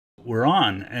We're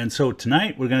on, and so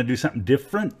tonight we're going to do something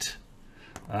different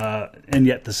and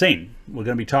yet the same. We're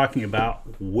going to be talking about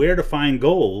where to find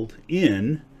gold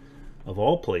in, of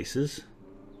all places,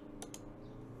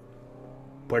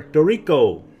 Puerto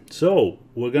Rico. So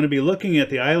we're going to be looking at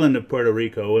the island of Puerto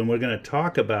Rico, and we're going to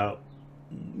talk about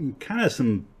kind of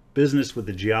some business with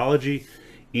the geology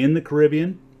in the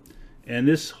Caribbean. And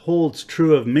this holds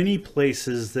true of many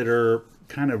places that are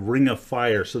kind of ring of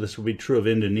fire. So this would be true of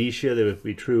Indonesia. That would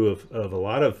be true of a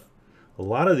lot of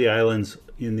the islands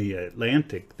in the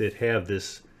Atlantic that have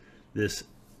this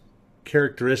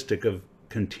characteristic of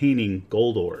containing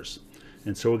gold ores.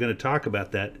 And so we're going to talk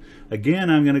about that. Again,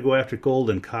 I'm going to go after gold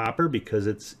and copper because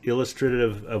it's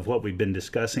illustrative of what we've been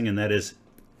discussing, and that is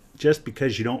just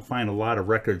because you don't find a lot of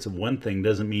records of one thing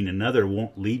doesn't mean another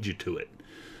won't lead you to it.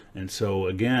 And so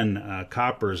again,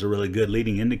 copper is a really good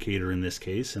leading indicator in this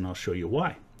case, and I'll show you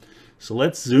why. So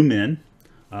let's zoom in.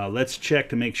 Let's check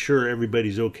to make sure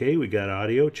everybody's okay. We got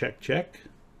audio, check.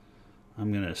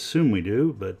 I'm going to assume we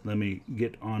do, but let me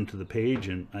get onto the page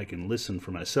and I can listen for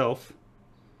myself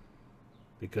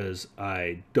because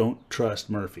I don't trust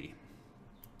Murphy.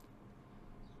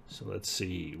 So let's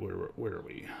see, where are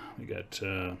we? We got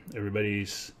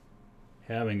everybody's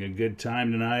having a good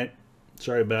time tonight.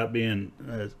 Sorry about being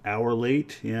an hour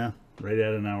late. Yeah, right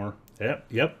at an hour.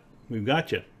 Yep, we've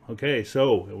got you. Okay,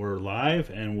 so we're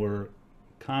live and we're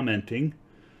commenting.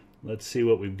 Let's see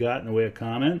what we've got in the way of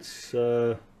comments.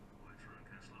 Hey,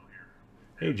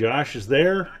 Josh is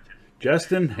there.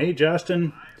 Justin, hey,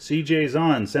 Justin. CJ's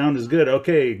on. Sound is good.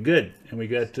 Okay, good. And we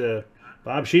got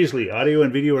Bob Sheasley. Audio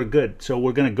and video are good. So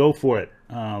we're going to go for it.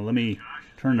 Let me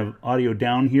turn the audio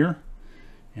down here,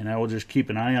 and I will just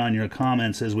keep an eye on your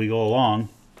comments as we go along.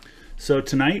 So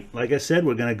tonight, like I said,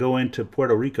 we're going to go into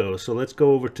Puerto Rico. So let's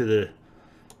go over to the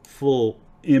full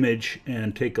image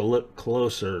and take a look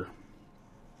closer.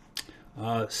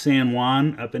 San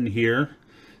Juan up in here.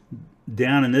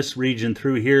 Down in this region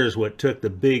through here is what took the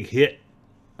big hit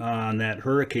on that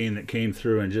hurricane that came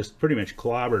through and just pretty much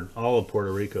clobbered all of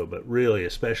Puerto Rico, but really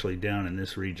especially down in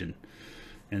this region.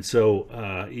 And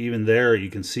so even there you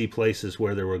can see places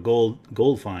where there were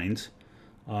gold finds.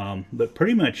 But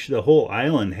pretty much the whole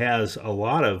island has a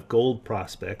lot of gold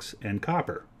prospects and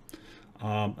copper.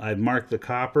 I've marked the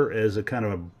copper as a kind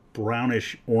of a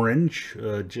brownish orange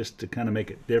just to kind of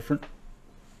make it different.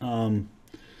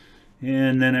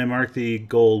 And then I marked the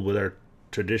gold with our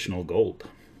traditional gold.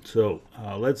 So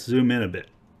let's zoom in a bit.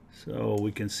 So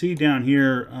we can see down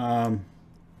here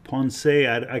Ponce,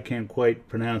 I can't quite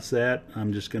pronounce that.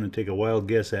 I'm just going to take a wild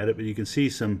guess at it, but you can see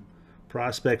some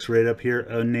prospects right up here.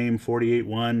 Unnamed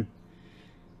 48-1,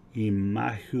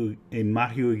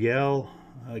 Imahuyel,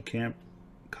 I can't,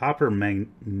 copper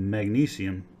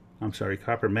magnesium. I'm sorry,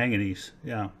 copper manganese.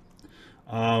 Yeah.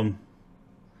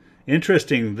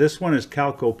 Interesting. This one is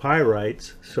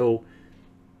chalcopyrites. So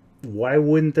why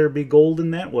wouldn't there be gold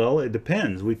in that? Well, it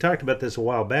depends. We talked about this a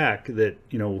while back that,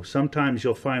 you know, sometimes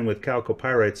you'll find with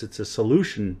chalcopyrites it's a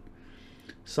solution,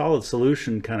 solid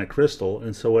solution kind of crystal,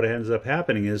 and so what ends up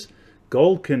happening is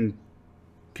gold can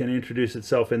introduce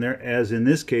itself in there, as in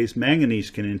this case manganese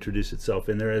can introduce itself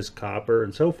in there, as copper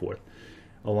and so forth,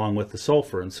 along with the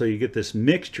sulfur. And so you get this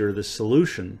mixture, this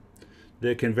solution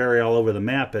that can vary all over the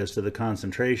map as to the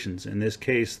concentrations. In this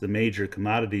case, the major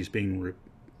commodities being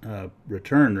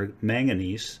returned are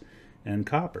manganese and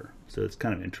copper. So it's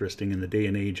kind of interesting in the day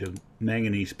and age of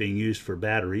manganese being used for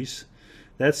batteries.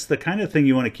 That's the kind of thing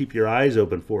you want to keep your eyes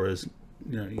open for. Is,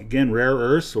 you know, again, rare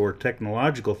earths or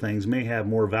technological things may have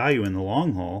more value in the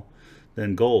long haul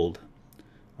than gold.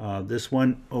 This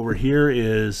one over here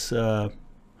is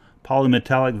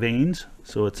polymetallic veins,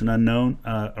 so it's an unknown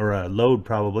or a lode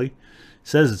probably. It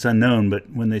says it's unknown,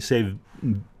 but when they say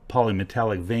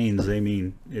polymetallic veins, they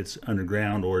mean it's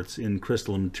underground or it's in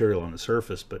crystalline material on the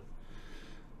surface. But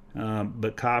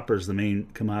copper is the main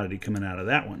commodity coming out of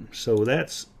that one. So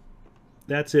that's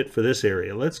it for this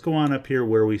area. Let's go on up here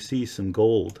where we see some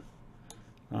gold.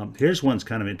 Here's one's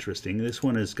kind of interesting. This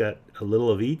one has got a little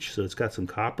of each, so it's got some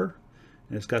copper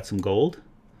and it's got some gold.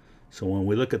 So when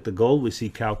we look at the gold, we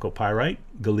see chalcopyrite,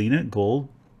 galena, gold,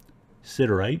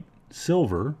 siderite,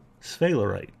 silver,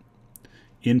 sphalerite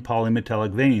in polymetallic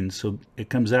veins. So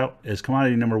it comes out as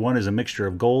commodity number one is a mixture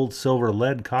of gold, silver,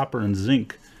 lead, copper, and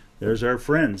zinc. There's our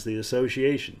friends, the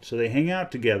association. So they hang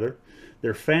out together.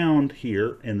 They're found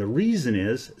here, and the reason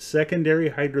is secondary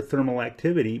hydrothermal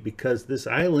activity, because this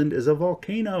island is a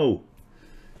volcano.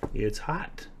 It's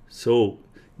hot. So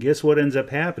guess what ends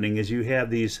up happening is you have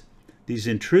these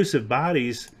intrusive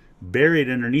bodies buried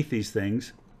underneath these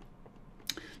things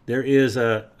There is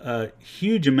a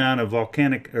huge amount of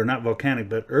volcanic, or not volcanic,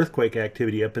 but earthquake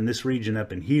activity up in this region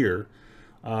up in here.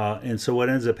 And so what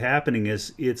ends up happening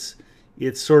is it's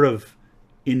sort of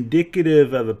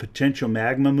indicative of a potential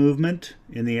magma movement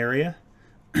in the area.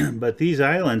 But these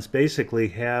islands basically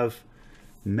have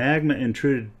magma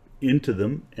intruded into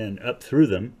them and up through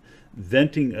them,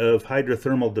 venting of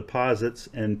hydrothermal deposits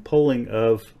and pulling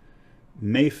of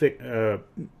magma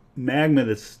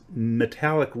that's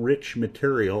metallic rich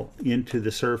material into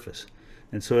the surface.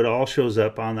 And so it all shows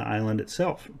up on the island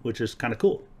itself, which is kind of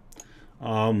cool.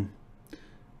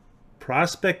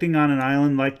 Prospecting on an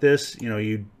island like this,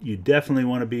 you definitely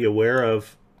want to be aware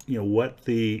of what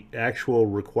the actual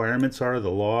requirements are, the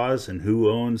laws, and who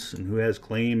owns and who has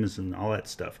claims and all that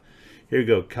stuff. Here you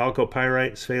go: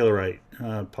 chalcopyrite, sphalerite,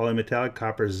 polymetallic,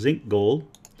 copper, zinc, gold.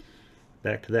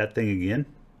 Back to that thing again.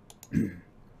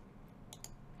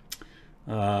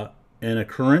 An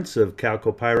occurrence of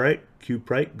chalcopyrite,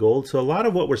 cuprite, gold. So a lot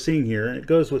of what we're seeing here, and it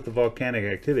goes with the volcanic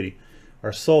activity,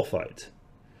 are sulfides.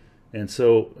 And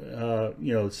so,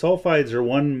 sulfides are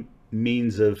one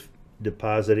means of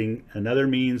depositing. Another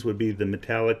means would be the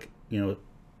metallic,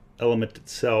 element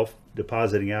itself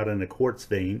depositing out in a quartz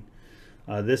vein.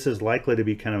 This is likely to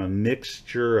be kind of a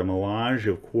mixture, a melange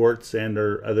of quartz and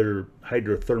or other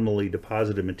hydrothermally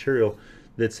deposited material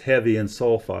that's heavy in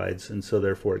sulfides, and so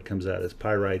therefore it comes out as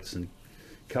pyrites and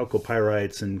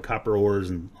chalcopyrites and copper ores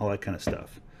and all that kind of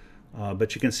stuff.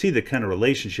 But you can see the kind of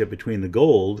relationship between the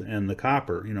gold and the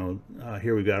copper.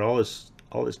 Here we've got all this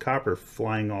copper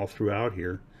flying all throughout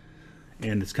here,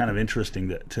 and it's kind of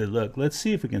interesting to look. Let's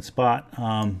see if we can spot.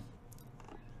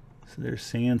 So there's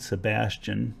San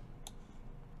Sebastian.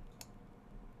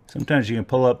 Sometimes you can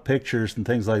pull up pictures and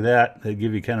things like that that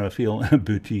give you kind of a feel.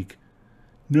 Boutique.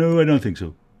 No, I don't think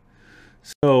so.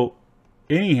 So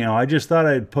anyhow, I just thought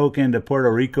I'd poke into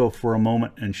Puerto Rico for a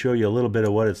moment and show you a little bit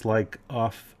of what it's like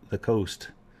off the coast.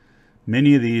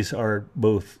 Many of these are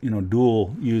both,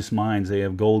 dual use mines. They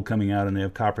have gold coming out and they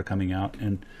have copper coming out.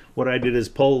 And what I did is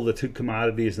pull the two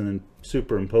commodities and then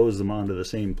superimpose them onto the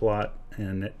same plot,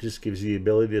 and that just gives you the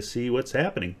ability to see what's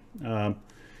happening.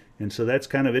 And so that's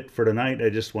kind of it for tonight. I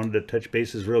just wanted to touch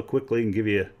bases real quickly and give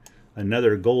you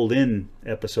another Gold In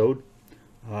episode.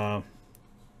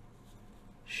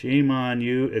 Shame on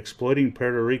you exploiting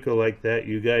Puerto Rico like that.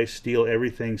 You guys steal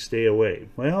everything, stay away.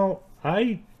 Well,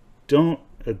 I don't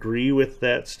agree with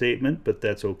that statement, but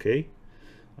that's okay.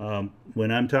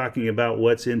 When I'm talking about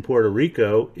what's in Puerto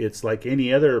Rico, it's like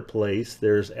any other place.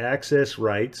 There's access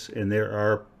rights, and there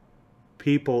are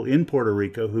people in Puerto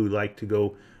Rico who like to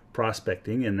go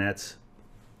prospecting, and that's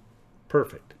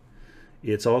perfect.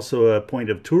 It's also a point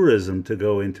of tourism to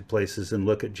go into places and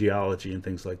look at geology and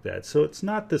things like that. So it's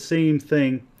not the same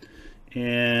thing,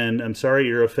 and I'm sorry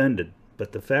you're offended.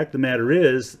 But the fact of the matter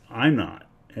is, I'm not,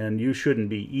 and you shouldn't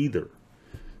be either.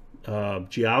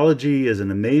 Geology is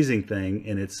an amazing thing,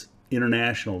 and it's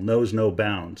international, knows no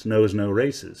bounds, knows no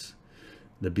races.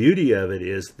 The beauty of it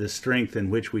is the strength in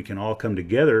which we can all come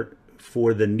together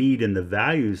for the need and the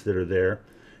values that are there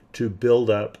to build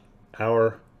up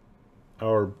our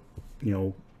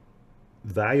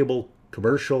valuable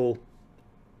commercial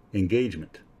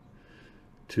engagement.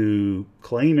 To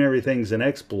claim everything's an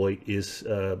exploit is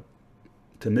to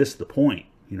miss the point.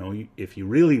 If you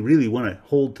really want to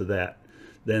hold to that,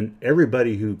 then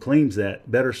everybody who claims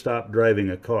that better stop driving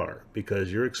a car,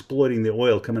 because you're exploiting the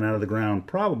oil coming out of the ground,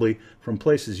 probably from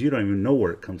places you don't even know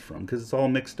where it comes from, because it's all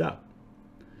mixed up.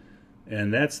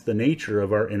 And that's the nature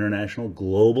of our international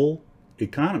global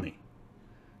economy.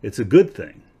 It's a good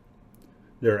thing.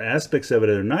 There are aspects of it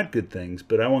that are not good things,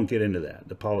 but I won't get into that,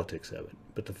 the politics of it.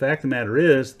 But the fact of the matter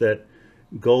is that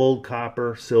gold,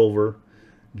 copper, silver,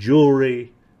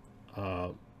 jewelry,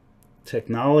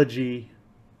 technology,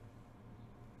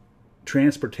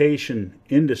 transportation,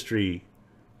 industry,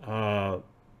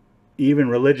 even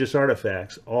religious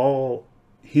artifacts, all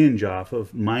hinge off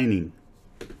of mining.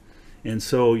 And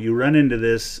so you run into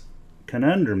this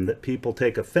conundrum that people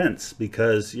take offense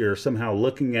because you're somehow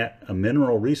looking at a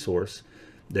mineral resource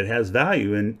that has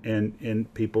value,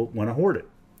 and people want to hoard it.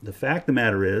 The fact of the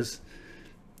matter is,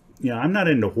 I'm not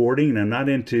into hoarding, and I'm not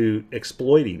into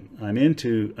exploiting. I'm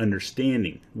into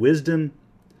understanding. Wisdom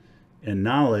and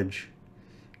knowledge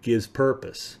gives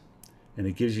purpose, and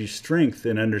it gives you strength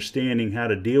in understanding how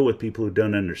to deal with people who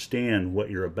don't understand what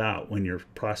you're about when you're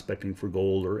prospecting for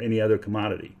gold or any other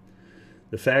commodity.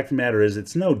 The fact of the matter is,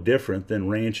 it's no different than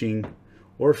ranching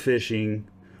or fishing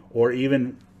or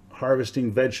even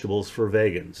harvesting vegetables for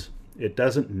vegans. It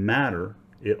doesn't matter.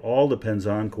 It all depends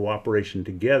on cooperation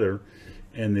together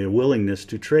and the willingness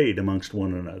to trade amongst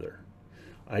one another.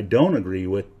 I don't agree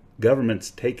with governments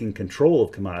taking control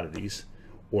of commodities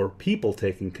or people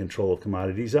taking control of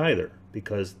commodities either,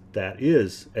 because that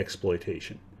is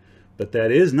exploitation. But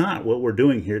that is not what we're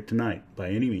doing here tonight by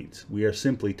any means. We are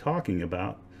simply talking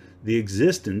about the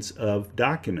existence of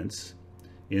documents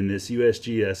in this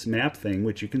USGS map thing,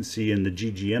 which you can see in the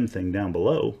GGM thing down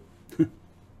below.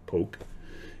 Poke.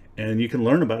 And you can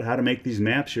learn about how to make these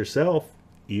maps yourself,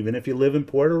 even if you live in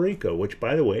Puerto Rico, which,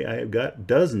 by the way, I have got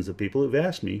dozens of people who've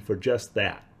asked me for just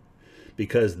that,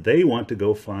 because they want to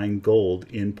go find gold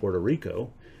in Puerto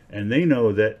Rico, and they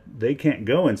know that they can't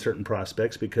go in certain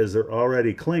prospects because they're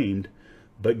already claimed.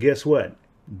 But guess what?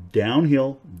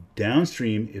 Downhill,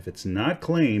 downstream, if it's not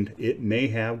claimed, it may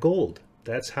have gold.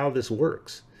 That's how this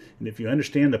works. And if you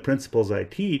understand the principles I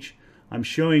teach, I'm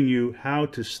showing you how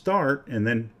to start and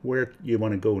then where you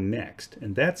want to go next.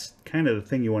 And that's kind of the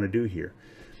thing you want to do here.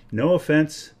 No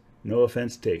offense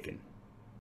taken.